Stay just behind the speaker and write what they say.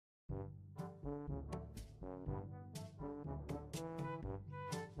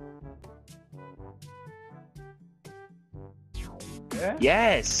Yeah?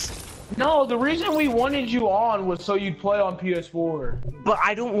 Yes. No, the reason we wanted you on was so you'd play on PS4. But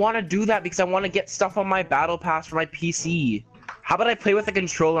I don't want to do that because I want to get stuff on my battle pass for my PC. How about I play with a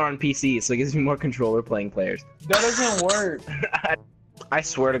controller on PC so it gives me more controller playing players? That doesn't work. I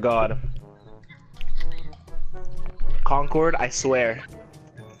swear to God. Concord, I swear.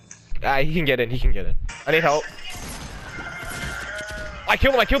 He can get in. He can get in. I need help. I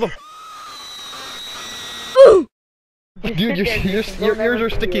killed him. I killed him. Dude, your ears are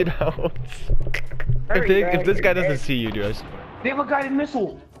sticky now. If this guy doesn't see you, dude. They have a guided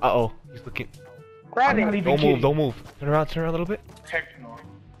missile. Uh-oh. He's looking. Grab it. Don't move. Don't move. Turn around a little bit.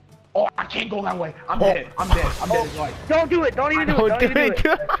 Oh, I can't go that way. I'm dead. I'm dead. Don't do it. Don't even do it. Don't even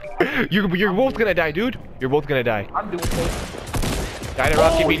do it. You're both gonna die, dude. You're both gonna die. I'm doing it. Guy in the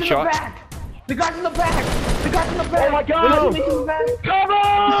rocket being shot. The guy's in the back. The guy's in the back. Oh my God. No.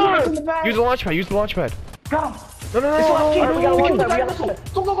 Cover! Use the launch pad. Use the launch pad. Got him. No. We gotta watch that.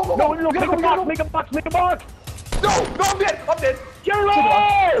 Go. Make a box. Make a box. No, I'm dead. Get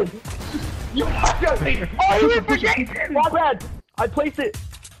alive! You Oh, he went for Jason. My bad. I placed it.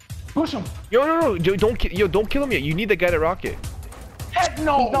 push him. No. Don't kill him yet. You need the guy to rocket. Heck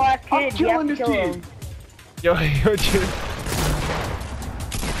no. He's our kid. I'm killing this kid. Yo, dude.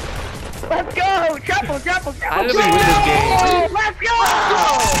 Let's go! Trap him! How did we win this game? Let's go!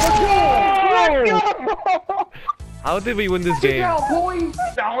 How did we win this Check game? out, boys.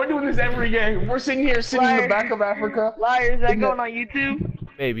 No, we're doing this every game. We're sitting in the back of Africa. Lyar, is that going on YouTube?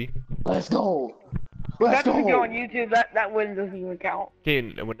 Maybe. Let's go. That doesn't go on YouTube. That win doesn't even count. Okay,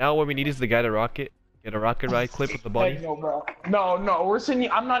 now what we need is the guy to rocket. Get a rocket ride clip with the bunny. Heck no, bro. No, we're sitting.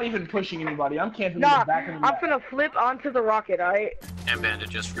 I'm not even pushing anybody. I'm camping in Nah, the back of the I'm gonna flip onto the rocket, alright? And bandit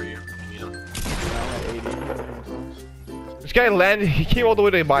just for you. This guy landed. He came all the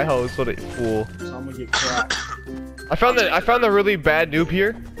way to my house. What a fool! So I'm gonna get cracked. I found the really bad noob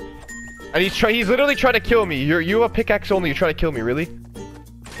here, and he's literally trying to kill me. You have a pickaxe only. You're trying to kill me, really?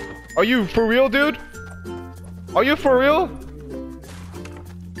 Are you for real, dude? Are you for real?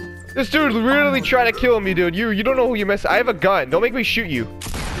 This dude really trying to kill me, dude. You don't know who you mess. I have a gun. Don't make me shoot you.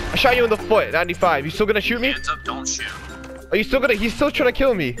 I shot you in the foot. 95. You still gonna shoot me? Hands up, don't shoot. Are you still gonna? He's still trying to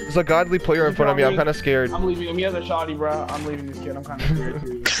kill me. There's a godly player in front of me. I'm kind of scared. I'm leaving him. He has a shotty, bro. I'm leaving this kid. I'm kind of scared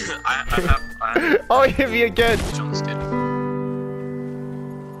too. Oh, hit me again. This kid.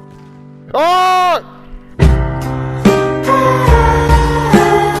 Oh!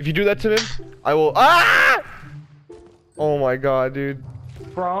 If you do that to him, I will. Ah! Oh my god, dude.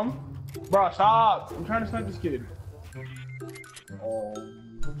 Bro, stop. I'm trying to snipe this kid. Oh.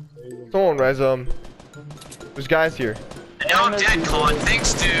 Someone res him. There's guys here. And now I'm dead, Colin.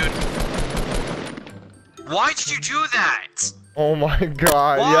 Thanks, dude. Why did you do that? Oh my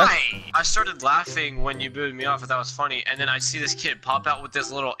god. Why? Yeah. I started laughing when you booted me off. I thought it was funny, and then I see this kid pop out with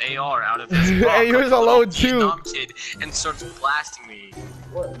this little AR out of his. Hey, he was alone too. Vietnam kid, and starts blasting me.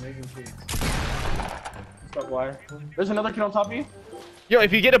 What? Amazing kid. Stop, Lyar. There's another kid on top of you. Yo,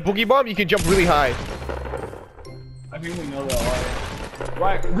 if you get a boogie bomb, you can jump really high. I think we know that, Lyar.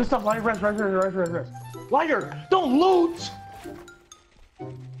 Right, good stuff, Lyar. Res. Lyar, don't loot!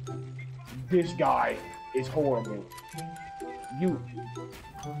 This guy is horrible. You.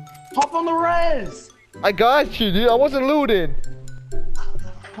 Hop on the res! I got you, dude. I wasn't looted.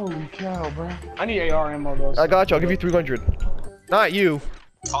 Holy cow, bro. I need AR ammo, though. I got you. I'll give you 300. Not you.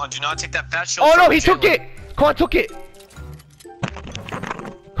 Colin, do not take that fat shield. Oh no, from he took Chandler. it! Con took it!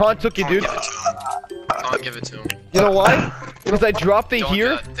 Con took it, dude. Colin, give it to him. You know why? Because I dropped it Don't here.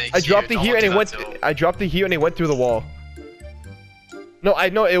 do that. Thank I dropped you. it here Don't and it do went. that to him. I dropped it here and it went through the wall. No, I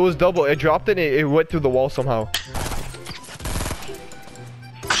know it was double. I dropped it and it went through the wall somehow.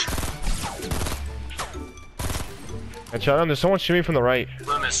 I shot him. There's someone shooting from the right.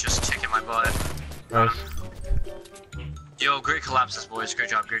 Loomis just kicking my butt. Nice. Yo, great collapses, boys. Great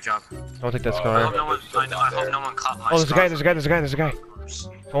job. Don't take that I scar. hope no one. I hope no one caught my. Oh, there's a scar. guy. There's a guy.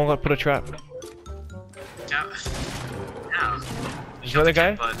 Someone got to put a trap. Yeah. Yeah. There's another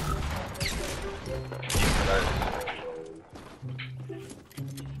guy. But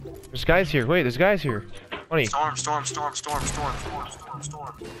There's guys here. Wait, there's guys here. Funny. storm.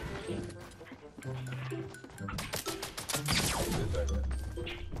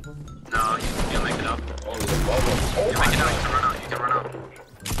 No, you'll make it up. You'll make it out. You can run out.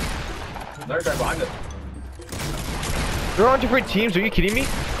 Another guy behind us. They're on different teams. Are you kidding me?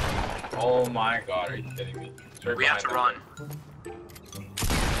 Oh my god, are you kidding me? Straight We have to behind run.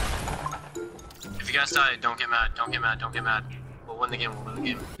 If you guys die, don't get mad. But win the game. We'll win the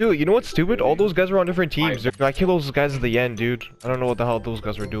game. Dude, you know what's stupid? All those guys were on different teams. I killed those guys at the end, dude. I don't know what the hell those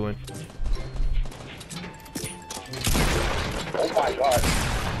guys were doing. Oh my god.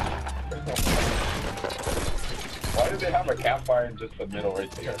 Why do they have a campfire in just the middle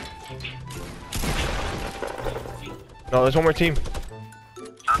right there? No, there's one more team.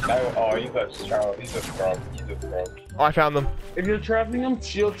 No, oh, he's a scrub. He's a scrub. He's a scrub. Oh, I found them. If you're trapping them,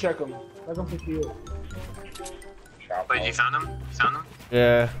 shield check them. Check them for shield. Wait, you found him? You found him?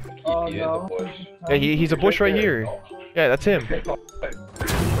 Yeah. Oh He is no. a bush. Yeah, he's a bush right here. Yeah, that's him.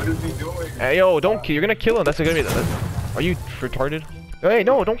 What is he doing? Hey, yo, don't kill. You're gonna kill him. That's gonna be. Are you retarded? Hey,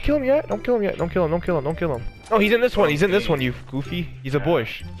 no, don't kill him yet. Don't kill him yet. Don't kill him. Don't kill him. Don't kill him. No, he's in this one. He's in this one. You goofy. He's a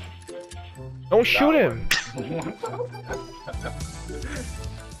bush. Don't shoot him.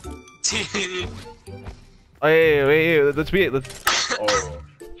 Hey, wait, let's be it. Let's. Oh.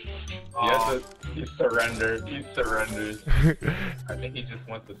 He surrendered. He surrenders. I think he just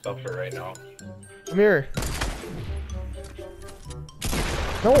wants to suffer right now. Come here.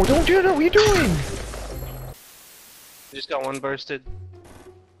 No, don't do that. What are you doing? Just got one bursted.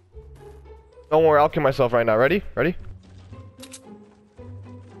 Don't worry, I'll kill myself right now. Ready? Ready?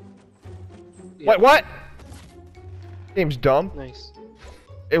 Yeah. What? Game's dumb. Nice.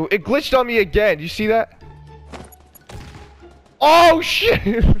 It glitched on me again. You see that? Oh shit!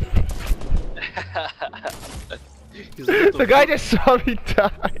 He's like, The guy just saw me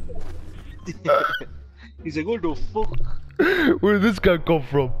die. He's like, what the fuck? Where did this guy come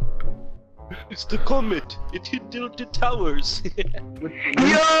from? It's the comet. It hit the towers. Yo,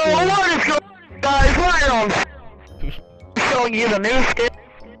 what is going on, guys? Ryan, showing you the new skin.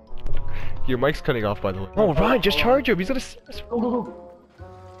 Your mic's cutting off, by the way. Oh, Ryan, just charge him. He's gonna. Go, go, go.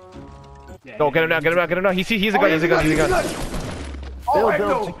 No, get him now. Get him now. Get him now. He's a gun. He's a gun. He's a gun. Oh, I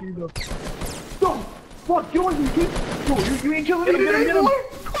know. No, fuck, get away from me. Yo, you ain't killing me. Get him, get him.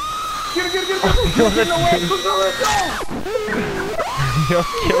 Get him, get him, get him. Get him away. Yo,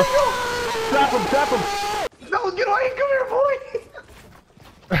 kill him. Trap him, trap him. No, get away. Come here, boy.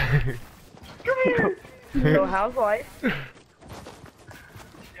 Come here. Yo, how's life?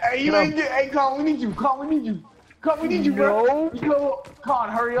 Hey, you ain't get. Hey, Con, we need you. Con, we need you. Con, we need you, bro. Yo, Con,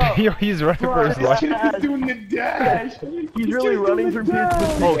 hurry up. Yo, he's running for his This life. kid is doing the dash. He's really running from dash.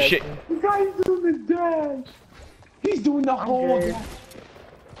 PS. Oh shit. The guy's doing the dash. He's doing the whole good. dash.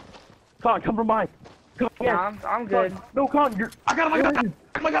 Con, come from behind. Come Yeah, I'm good. No, Con, you're. I got him, I got him.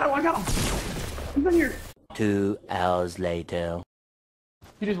 I got him, I got him. He's in here. 2 hours later.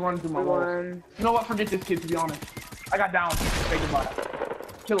 He just running through my walls. You know what? Forget this kid, to be honest. I got down. Say goodbye.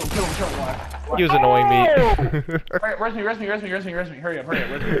 Kill him, kill him, kill him. Why? He was annoying me. Alright, rest me. Hurry up.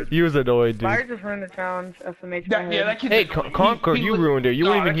 He was annoyed, dude. Lyar just ruined the challenge. SMH. Yeah, that kid. Hey, Conquer, you ruined it. You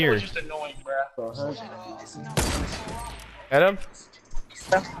weren't even here. Just annoying, bruh. Adam?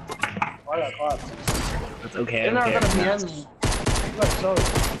 That's okay. They're not gonna be enemy.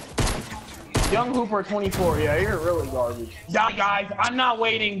 Young Hooper 24, yeah, you're really garbage. Die, guys, I'm not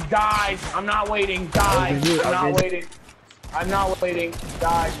waiting, guys. I'm not waiting, guys. I'm not waiting,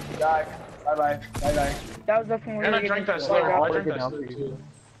 guys. Bye-bye. That was definitely. And I drank that Slayer. I drank that Slayer too.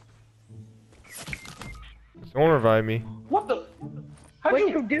 Don't revive me. What the? How'd What'd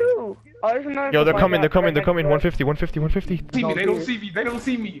you you do? Oh, there's another. Yo, they're coming. Right 150. 150. see me? They don't see me. They don't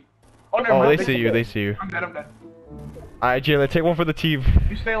see me. Oh, never Oh, mind. they see you. They see you. I'm dead. Alright, Jalen, take one for the team.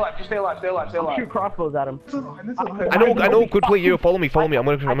 You stay alive. Shoot crossbows at him. I know. Good play. You follow me. I'm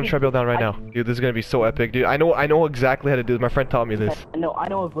gonna try to build down right now, dude. This is gonna be so epic, dude. I know exactly how to do this. My friend taught me this. No, I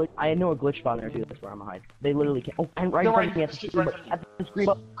know a glitch spawn there too. That's where I'm gonna hide. They literally can't. Oh, and right in front of me at the screen.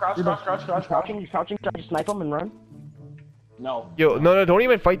 Crouch. Crouching. Try to snipe him and run. No. Yo, no, don't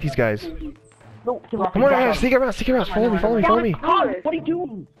even fight these guys. No, Come on, sneak around. Follow me. God, what are you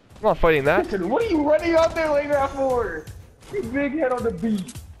doing? I'm not fighting that. Listen, what are you running out there like that for? You big head on the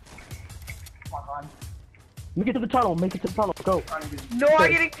beat. Come on. Make it to the tunnel. Go. No,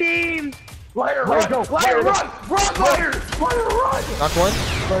 I'm getting teamed. Lyar, run! Lyar, run! Lyar, run! Knock one.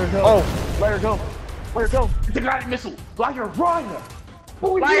 Oh, Lyar, go. It's a guided missile. Lyar, run!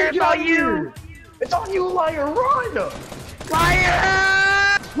 Lyar, it's on you. It's on you, Lyar, run!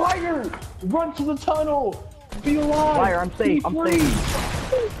 Lyar, run to the tunnel. Be alive. Lyar, I'm safe.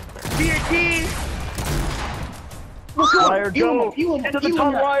 Be your team. Lyar, go. Heal him. To the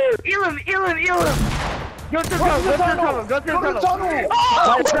tunnel, Lyar. Heal him. Go to the tunnel. Lyar,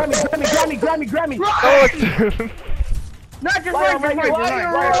 grab me. Not just Lyar,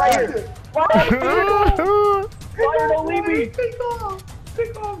 right. Lyar, don't leave me.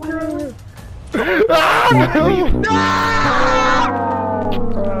 Take off, bro. Ah, Come on.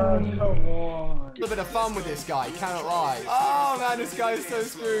 A little bit of fun with this guy, cannot lie. Oh man, this guy is so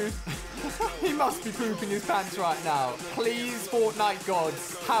screwed. He must be pooping his pants right now. Please, Fortnite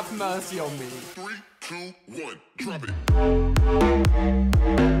gods, have mercy on me. 3, 2, 1, drop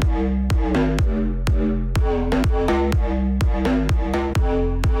it.